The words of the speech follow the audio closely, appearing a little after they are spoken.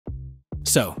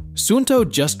So, Suunto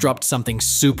just dropped something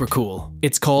super cool.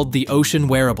 It's called the Ocean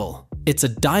Wearable. It's a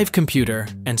dive computer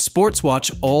and sports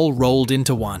watch all rolled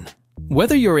into one.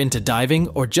 Whether you're into diving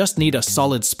or just need a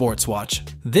solid sports watch,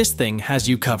 this thing has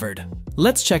you covered.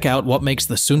 Let's check out what makes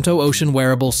the Suunto Ocean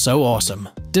Wearable so awesome.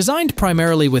 Designed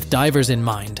primarily with divers in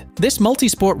mind, this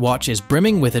multisport watch is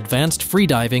brimming with advanced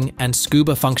freediving and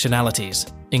scuba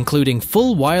functionalities, including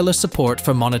full wireless support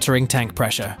for monitoring tank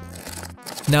pressure.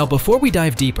 Now, before we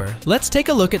dive deeper, let's take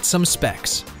a look at some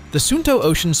specs. The Suunto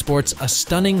Ocean sports a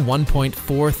stunning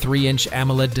 1.43-inch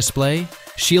AMOLED display,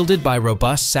 shielded by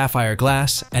robust sapphire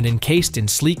glass and encased in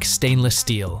sleek stainless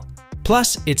steel.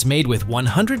 Plus, it's made with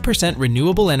 100%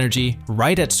 renewable energy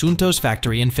right at Suunto's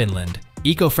factory in Finland,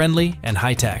 eco-friendly and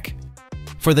high-tech.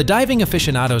 For the diving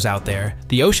aficionados out there,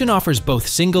 the Ocean offers both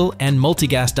single and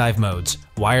multi-gas dive modes,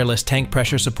 wireless tank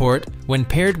pressure support when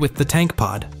paired with the tank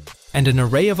pod, and an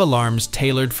array of alarms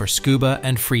tailored for scuba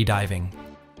and free diving.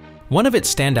 One of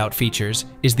its standout features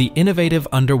is the innovative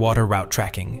underwater route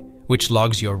tracking, which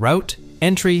logs your route,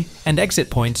 entry, and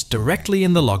exit points directly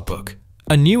in the logbook.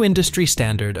 A new industry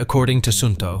standard according to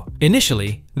Suunto.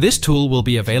 Initially, this tool will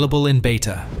be available in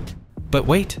beta. But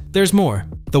wait, there's more.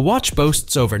 The watch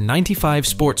boasts over 95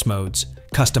 sports modes,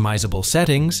 customizable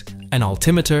settings, an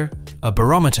altimeter, a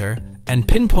barometer, and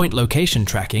pinpoint location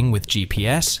tracking with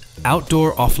GPS,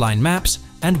 outdoor offline maps,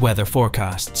 and weather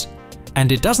forecasts.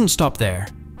 And it doesn't stop there.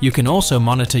 You can also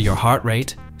monitor your heart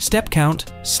rate, step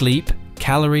count, sleep,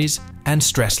 calories, and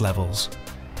stress levels.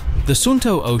 The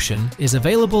Suunto Ocean is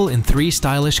available in 3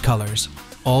 stylish colors: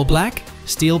 all black,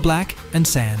 steel black, and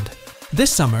sand.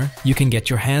 This summer, you can get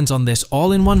your hands on this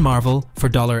all-in-one marvel for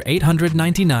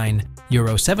 $899,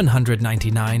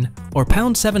 €799, or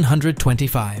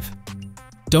 £725.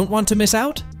 Don't want to miss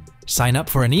out? Sign up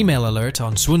for an email alert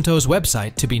on Suunto's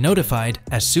website to be notified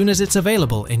as soon as it's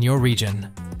available in your region.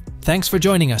 Thanks for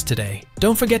joining us today.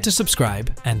 Don't forget to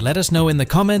subscribe and let us know in the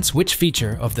comments which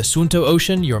feature of the Suunto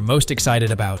Ocean you're most excited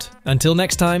about. Until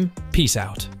next time, peace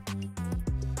out.